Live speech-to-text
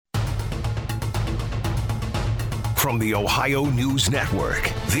From the Ohio News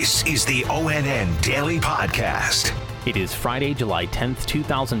Network, this is the ONN Daily Podcast. It is Friday, July 10th,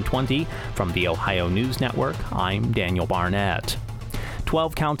 2020. From the Ohio News Network, I'm Daniel Barnett.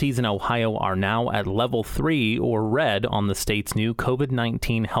 12 counties in Ohio are now at level 3 or red on the state's new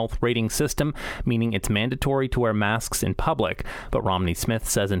COVID-19 health rating system, meaning it's mandatory to wear masks in public. But Romney Smith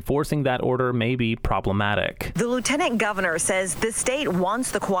says enforcing that order may be problematic. The lieutenant governor says the state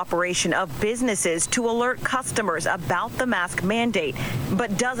wants the cooperation of businesses to alert customers about the mask mandate,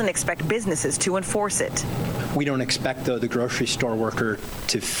 but doesn't expect businesses to enforce it. We don't expect, though, the grocery store worker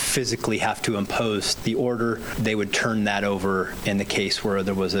to physically have to impose the order. They would turn that over in the case where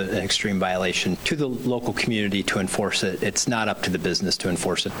there was an extreme violation to the local community to enforce it. It's not up to the business to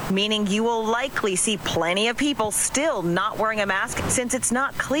enforce it. Meaning you will likely see plenty of people still not wearing a mask since it's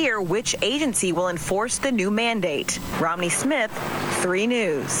not clear which agency will enforce the new mandate. Romney Smith, 3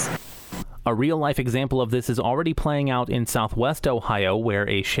 News. A real-life example of this is already playing out in Southwest Ohio, where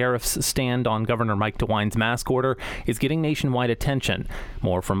a sheriff's stand on Governor Mike DeWine's mask order is getting nationwide attention.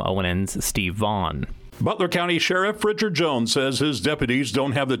 More from ONN's Steve Vaughn. Butler County Sheriff Richard Jones says his deputies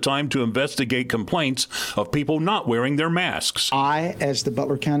don't have the time to investigate complaints of people not wearing their masks. I, as the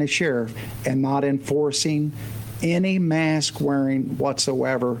Butler County Sheriff, am not enforcing any mask wearing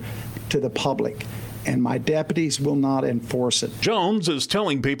whatsoever to the public, and my deputies will not enforce it. Jones is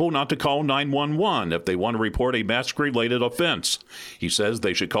telling people not to call 911 if they want to report a mask-related offense. He says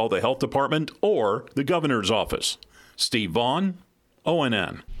they should call the health department or the governor's office. Steve Vaughn,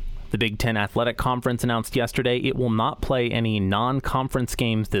 ONN. The Big Ten Athletic Conference announced yesterday it will not play any non-conference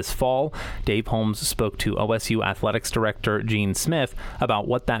games this fall. Dave Holmes spoke to OSU Athletics Director Gene Smith about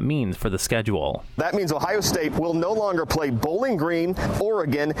what that means for the schedule. That means Ohio State will no longer play Bowling Green,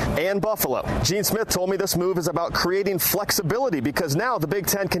 Oregon, and Buffalo. Gene Smith told me this move is about creating flexibility because now the Big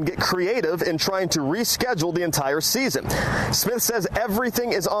Ten can get creative in trying to reschedule the entire season. Smith says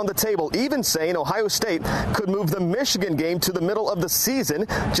everything is on the table, even saying Ohio State could move the Michigan game to the middle of the season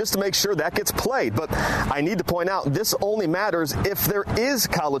just to make sure that gets played. But I need to point out this only matters if there is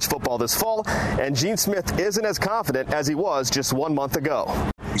college football this fall, and Gene Smith isn't as confident as he was just 1 month ago.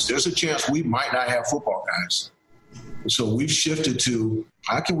 There's a chance we might not have football, guys. So we've shifted to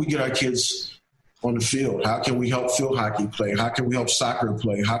how can we get our kids on the field? How can we help field hockey play? How can we help soccer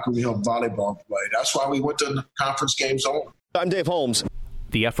play? How can we help volleyball play? That's why we went to the conference games only. I'm Dave Holmes.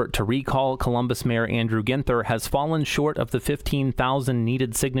 The effort to recall Columbus Mayor Andrew Ginther has fallen short of the 15,000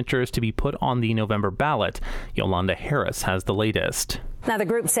 needed signatures to be put on the November ballot. Yolanda Harris has the latest. Now, the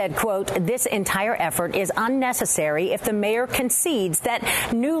group said, quote, this entire effort is unnecessary if the mayor concedes that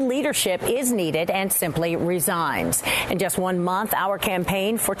new leadership is needed and simply resigns. In just 1 month, our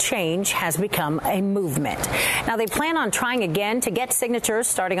campaign for change has become a movement. Now, they plan on trying again to get signatures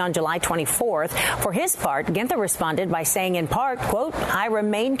starting on July 24th. For his part, Ginther responded by saying in part, quote, I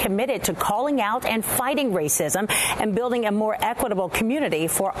remain committed to calling out and fighting racism and building a more equitable community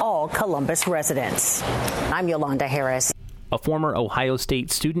for all Columbus residents. I'm Yolanda Harris. A former Ohio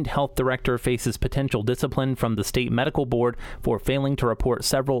State student health director faces potential discipline from the state medical board for failing to report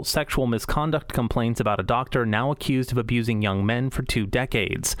several sexual misconduct complaints about a doctor now accused of abusing young men for 2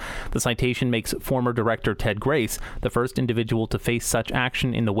 decades. The citation makes former director Ted Grace the first individual to face such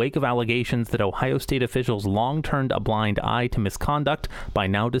action in the wake of allegations that Ohio State officials long turned a blind eye to misconduct by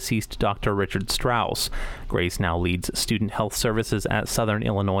now deceased Dr. Richard Strauss. Grace now leads student health services at Southern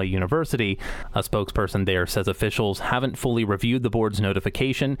Illinois University. A spokesperson there says officials haven't fully reviewed the board's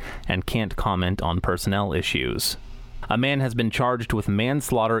notification and can't comment on personnel issues. A man has been charged with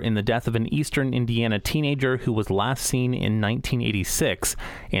manslaughter in the death of an eastern Indiana teenager who was last seen in 1986.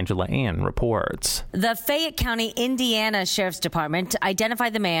 Angela Ann reports. The Fayette County, Indiana Sheriff's Department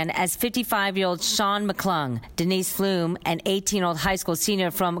identified the man as 55-year-old Sean McClung. Denise Flume, an 18-year-old high school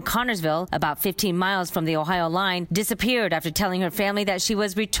senior from Connorsville, about 15 miles from the Ohio line, disappeared after telling her family that she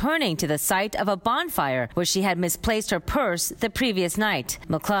was returning to the site of a bonfire where she had misplaced her purse the previous night.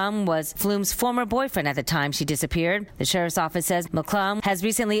 McClung was Flume's former boyfriend at the time she disappeared. The sheriff's office says McClung has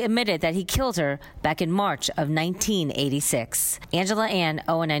recently admitted that he killed her back in March of 1986. Angela Ann,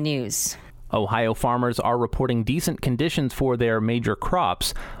 ONN News. Ohio farmers are reporting decent conditions for their major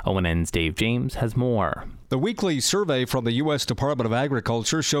crops. ONN's Dave James has more. The weekly survey from the U.S. Department of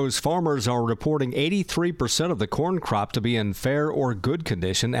Agriculture shows farmers are reporting 83% of the corn crop to be in fair or good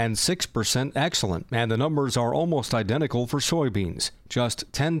condition and 6% excellent, and the numbers are almost identical for soybeans. Just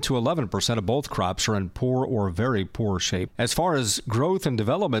 10 to 11% of both crops are in poor or very poor shape. As far as growth and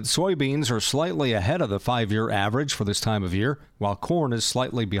development, soybeans are slightly ahead of the 5-year average for this time of year, while corn is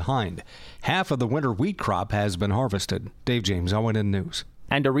slightly behind. Half of the winter wheat crop has been harvested. Dave James, ONN News.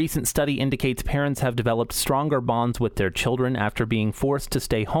 And a recent study indicates parents have developed stronger bonds with their children after being forced to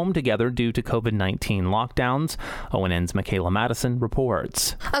stay home together due to COVID-19 lockdowns. ONN's Michaela Madison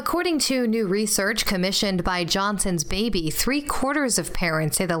reports. According to new research commissioned by Johnson's Baby, 3/4 of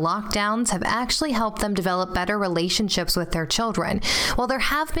parents say the lockdowns have actually helped them develop better relationships with their children. While there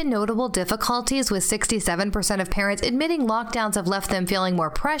have been notable difficulties, with 67% of parents admitting lockdowns have left them feeling more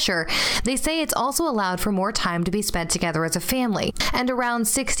pressure, they say it's also allowed for more time to be spent together as a family. And around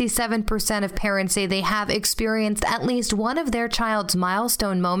 67% of parents say they have experienced at least one of their child's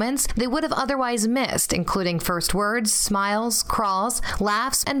milestone moments they would have otherwise missed, including first words, smiles, crawls,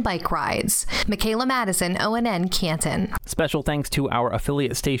 laughs, and bike rides. Michaela Madison, ONN, Canton. Special thanks to our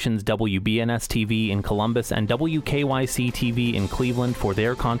affiliate stations WBNS TV in Columbus and WKYC TV in Cleveland for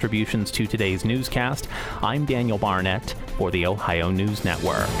their contributions to today's newscast. I'm Daniel Barnett for the Ohio News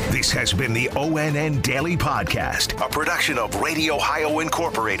Network. This has been the ONN Daily Podcast, a production of Radio Ohio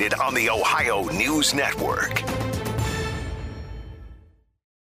Incorporated on the Ohio News Network.